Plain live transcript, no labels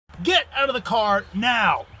Get out of the car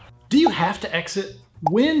now! Do you have to exit?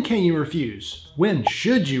 When can you refuse? When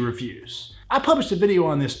should you refuse? I published a video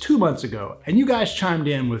on this 2 months ago, and you guys chimed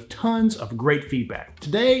in with tons of great feedback.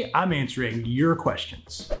 Today, I'm answering your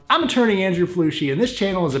questions. I'm attorney Andrew Flusci, and this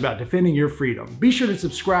channel is about defending your freedom. Be sure to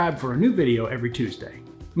subscribe for a new video every Tuesday.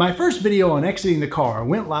 My first video on exiting the car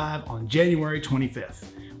went live on January 25th.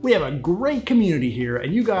 We have a great community here,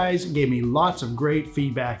 and you guys gave me lots of great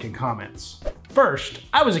feedback and comments. First,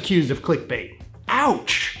 I was accused of clickbait.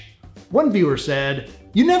 Ouch! One viewer said,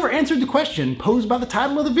 "You never answered the question posed by the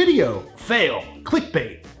title of the video. Fail.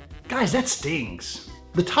 Clickbait." Guys, that stings.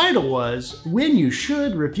 The title was, "When you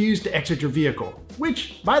should refuse to exit your vehicle,"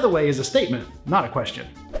 which, by the way, is a statement, not a question.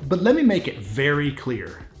 But let me make it very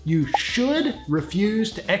clear. You should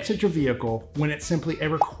refuse to exit your vehicle when it's simply a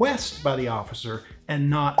request by the officer and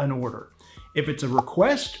not an order. If it's a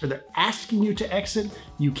request or they're asking you to exit,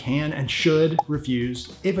 you can and should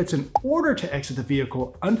refuse. If it's an order to exit the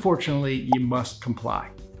vehicle, unfortunately, you must comply.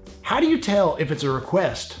 How do you tell if it's a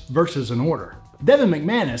request versus an order? Devin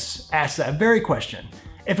McManus asked that very question.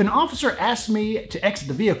 If an officer asks me to exit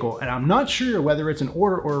the vehicle and I'm not sure whether it's an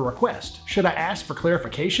order or a request, should I ask for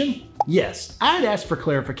clarification? Yes, I'd ask for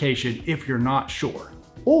clarification if you're not sure.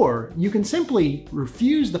 Or you can simply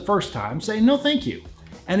refuse the first time, say no thank you.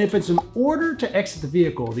 And if it's an order to exit the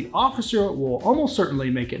vehicle, the officer will almost certainly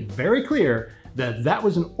make it very clear that that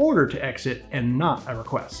was an order to exit and not a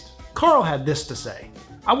request. Carl had this to say,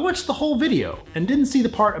 "I watched the whole video and didn't see the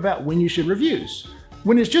part about when you should refuse.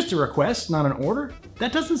 When it's just a request, not an order,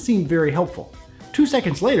 that doesn't seem very helpful. 2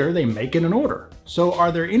 seconds later, they make it an order. So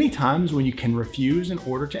are there any times when you can refuse an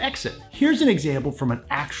order to exit?" Here's an example from an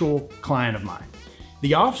actual client of mine.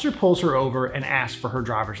 The officer pulls her over and asks for her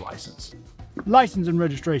driver's license. License and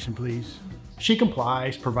registration, please. She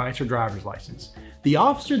complies, provides her driver's license. The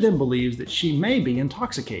officer then believes that she may be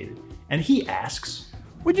intoxicated, and he asks,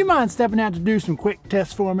 "Would you mind stepping out to do some quick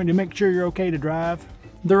tests for me to make sure you're okay to drive?"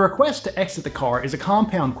 The request to exit the car is a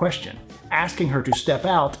compound question, asking her to step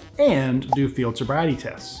out and do field sobriety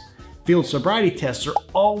tests. Field sobriety tests are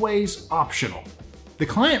always optional. The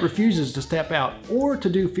client refuses to step out or to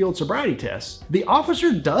do field sobriety tests. The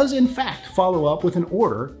officer does in fact follow up with an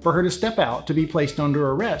order for her to step out to be placed under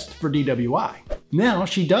arrest for DWI. Now,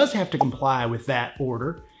 she does have to comply with that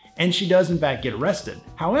order, and she does in fact get arrested.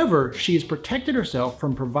 However, she has protected herself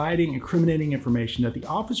from providing incriminating information that the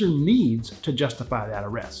officer needs to justify that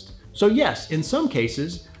arrest. So yes, in some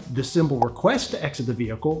cases, the simple request to exit the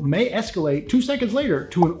vehicle may escalate 2 seconds later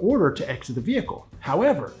to an order to exit the vehicle.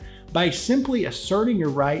 However, by simply asserting your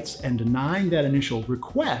rights and denying that initial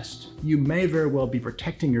request, you may very well be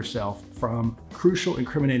protecting yourself from crucial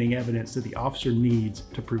incriminating evidence that the officer needs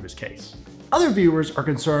to prove his case. Other viewers are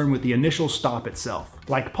concerned with the initial stop itself,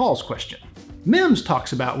 like Paul's question. Mims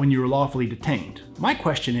talks about when you are lawfully detained. My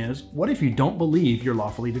question is, what if you don't believe you're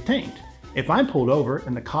lawfully detained? If I'm pulled over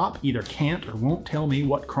and the cop either can't or won't tell me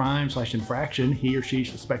what crime/infraction he or she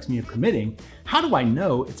suspects me of committing, how do I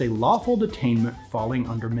know it's a lawful detainment falling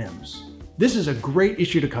under Mims? This is a great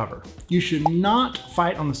issue to cover. You should not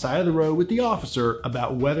fight on the side of the road with the officer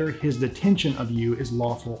about whether his detention of you is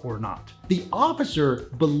lawful or not. The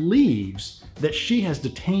officer believes that she has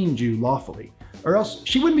detained you lawfully, or else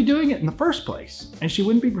she wouldn't be doing it in the first place, and she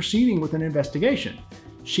wouldn't be proceeding with an investigation.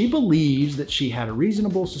 She believes that she had a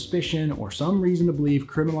reasonable suspicion or some reason to believe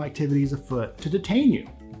criminal activity is afoot to detain you.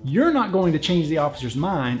 You're not going to change the officer's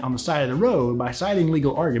mind on the side of the road by citing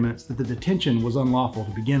legal arguments that the detention was unlawful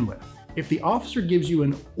to begin with. If the officer gives you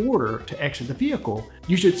an order to exit the vehicle,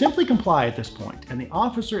 you should simply comply at this point, and the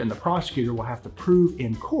officer and the prosecutor will have to prove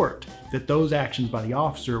in court that those actions by the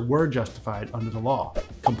officer were justified under the law.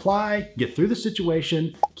 Comply, get through the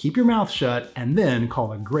situation, keep your mouth shut, and then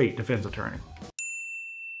call a great defense attorney.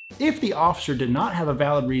 If the officer did not have a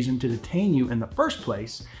valid reason to detain you in the first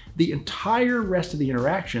place, the entire rest of the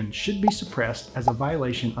interaction should be suppressed as a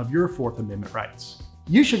violation of your Fourth Amendment rights.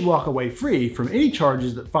 You should walk away free from any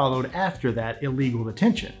charges that followed after that illegal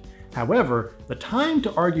detention. However, the time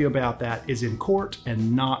to argue about that is in court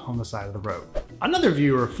and not on the side of the road. Another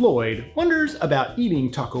viewer, Floyd, wonders about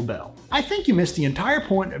eating Taco Bell. I think you missed the entire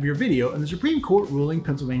point of your video in the Supreme Court ruling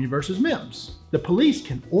Pennsylvania v. Mims. The police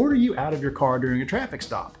can order you out of your car during a traffic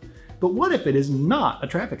stop. But what if it is not a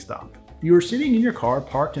traffic stop? You are sitting in your car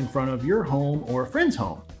parked in front of your home or a friend's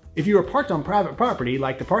home. If you are parked on private property,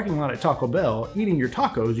 like the parking lot at Taco Bell, eating your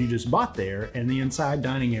tacos you just bought there, and the inside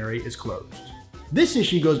dining area is closed. This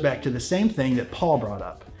issue goes back to the same thing that Paul brought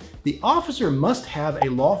up. The officer must have a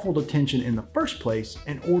lawful detention in the first place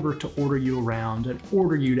in order to order you around and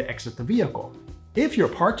order you to exit the vehicle. If you're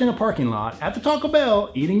parked in a parking lot at the Taco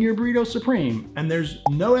Bell eating your Burrito Supreme and there's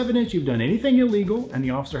no evidence you've done anything illegal and the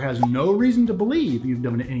officer has no reason to believe you've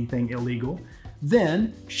done anything illegal,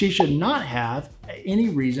 then she should not have any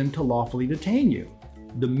reason to lawfully detain you.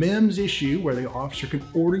 The MIMS issue, where the officer can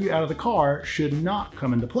order you out of the car, should not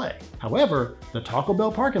come into play. However, the Taco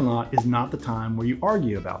Bell parking lot is not the time where you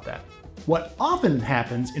argue about that. What often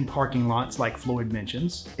happens in parking lots, like Floyd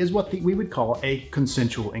mentions, is what we would call a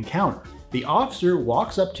consensual encounter. The officer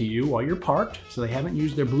walks up to you while you're parked, so they haven't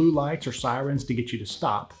used their blue lights or sirens to get you to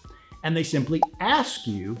stop, and they simply ask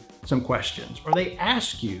you some questions, or they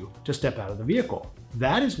ask you to step out of the vehicle.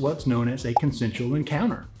 That is what's known as a consensual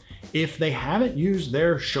encounter. If they haven't used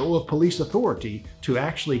their show of police authority to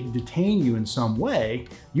actually detain you in some way,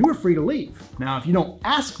 you are free to leave. Now, if you don't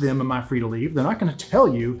ask them, am I free to leave? They're not going to tell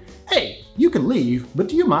you, hey, you can leave, but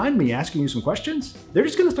do you mind me asking you some questions? They're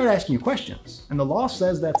just going to start asking you questions. And the law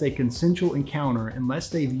says that's a consensual encounter unless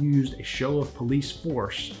they've used a show of police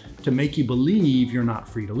force to make you believe you're not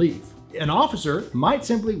free to leave. An officer might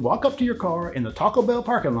simply walk up to your car in the Taco Bell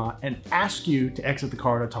parking lot and ask you to exit the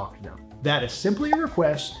car to talk to them. That is simply a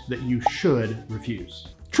request that you should refuse.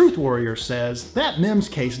 Truth Warrior says that MIMS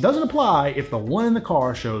case doesn't apply if the one in the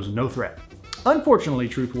car shows no threat. Unfortunately,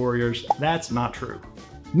 Truth Warriors, that's not true.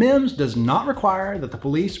 MIMS does not require that the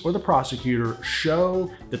police or the prosecutor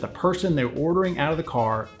show that the person they're ordering out of the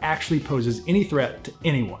car actually poses any threat to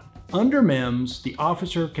anyone. Under MIMS, the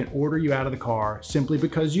officer can order you out of the car simply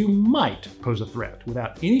because you might pose a threat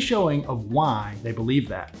without any showing of why they believe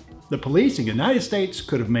that. The police in the United States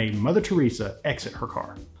could have made Mother Teresa exit her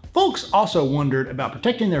car. Folks also wondered about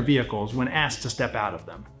protecting their vehicles when asked to step out of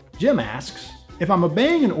them. Jim asks, if I'm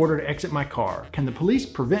obeying an order to exit my car, can the police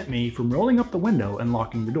prevent me from rolling up the window and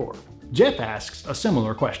locking the door? Jeff asks a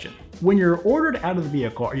similar question. When you're ordered out of the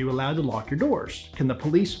vehicle, are you allowed to lock your doors? Can the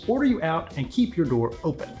police order you out and keep your door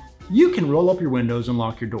open? You can roll up your windows and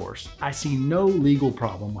lock your doors. I see no legal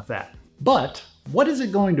problem with that. But what is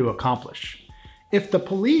it going to accomplish? If the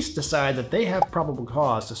police decide that they have probable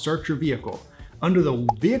cause to search your vehicle, under the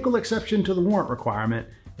vehicle exception to the warrant requirement,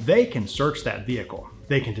 they can search that vehicle.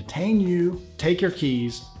 They can detain you, take your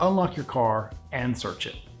keys, unlock your car, and search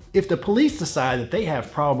it. If the police decide that they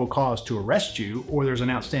have probable cause to arrest you, or there's an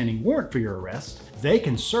outstanding warrant for your arrest, they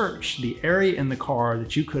can search the area in the car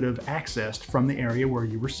that you could have accessed from the area where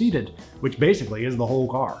you were seated, which basically is the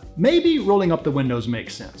whole car. Maybe rolling up the windows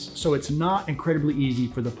makes sense, so it's not incredibly easy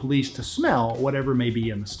for the police to smell whatever may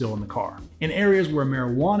be still in the car. In areas where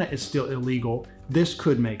marijuana is still illegal, this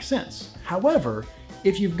could make sense. However,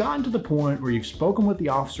 if you've gotten to the point where you've spoken with the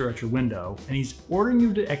officer at your window and he's ordering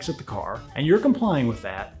you to exit the car and you're complying with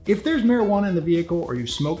that, if there's marijuana in the vehicle or you've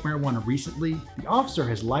smoked marijuana recently, the officer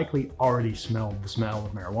has likely already smelled the smell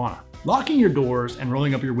of marijuana. Locking your doors and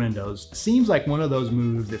rolling up your windows seems like one of those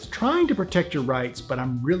moves that's trying to protect your rights, but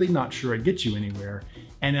I'm really not sure it gets you anywhere.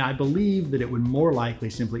 And I believe that it would more likely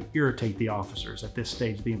simply irritate the officers at this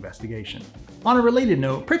stage of the investigation. On a related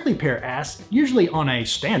note, Prickly Pear asks, usually on a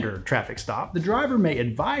standard traffic stop, the driver may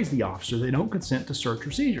advise the officer they don't consent to search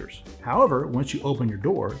or seizures. However, once you open your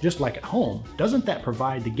door, just like at home, doesn't that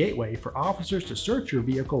provide the gateway for officers to search your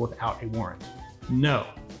vehicle without a warrant? No.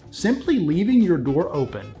 Simply leaving your door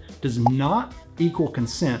open does not equal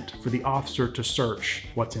consent for the officer to search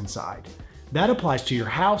what's inside. That applies to your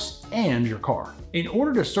house and your car. In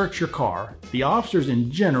order to search your car, the officers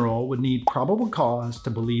in general would need probable cause to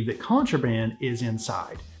believe that contraband is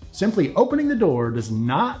inside. Simply opening the door does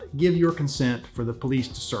not give your consent for the police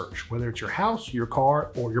to search, whether it's your house, your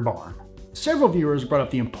car, or your barn. Several viewers brought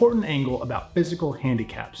up the important angle about physical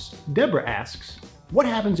handicaps. Deborah asks, what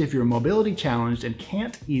happens if you're mobility challenged and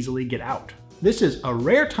can't easily get out? This is a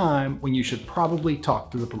rare time when you should probably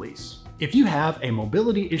talk to the police. If you have a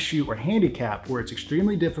mobility issue or handicap where it's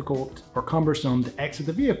extremely difficult or cumbersome to exit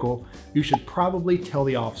the vehicle, you should probably tell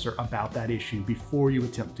the officer about that issue before you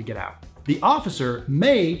attempt to get out. The officer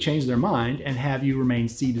may change their mind and have you remain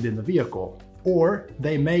seated in the vehicle, or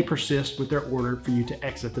they may persist with their order for you to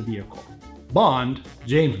exit the vehicle. Bond,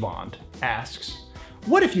 James Bond, asks,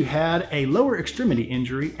 what if you had a lower extremity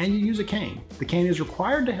injury and you use a cane? The cane is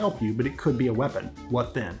required to help you, but it could be a weapon.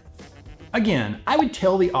 What then? Again, I would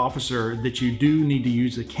tell the officer that you do need to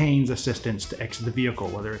use the cane's assistance to exit the vehicle,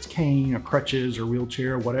 whether it's cane or crutches or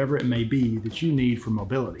wheelchair, whatever it may be that you need for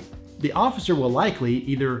mobility. The officer will likely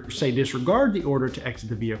either say disregard the order to exit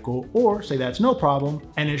the vehicle or say that's no problem.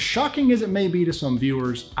 And as shocking as it may be to some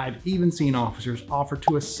viewers, I've even seen officers offer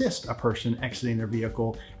to assist a person exiting their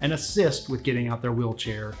vehicle and assist with getting out their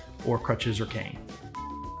wheelchair or crutches or cane.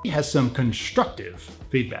 He has some constructive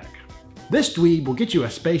feedback. This dweeb will get you a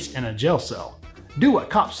space in a jail cell. Do what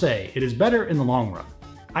cops say, it is better in the long run.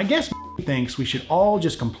 I guess thinks we should all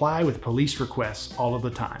just comply with police requests all of the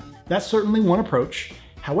time. That's certainly one approach.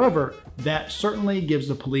 However, that certainly gives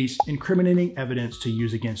the police incriminating evidence to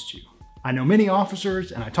use against you. I know many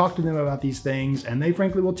officers, and I talk to them about these things, and they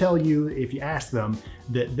frankly will tell you, if you ask them,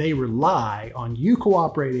 that they rely on you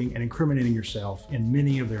cooperating and incriminating yourself in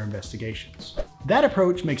many of their investigations. That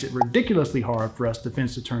approach makes it ridiculously hard for us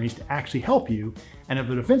defense attorneys to actually help you, and if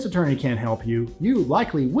the defense attorney can't help you, you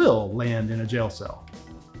likely will land in a jail cell.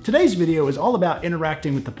 Today's video is all about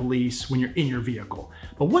interacting with the police when you're in your vehicle.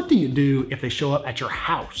 But what do you do if they show up at your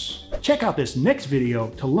house? Check out this next video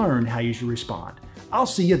to learn how you should respond. I'll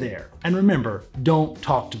see you there. And remember, don't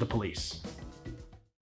talk to the police.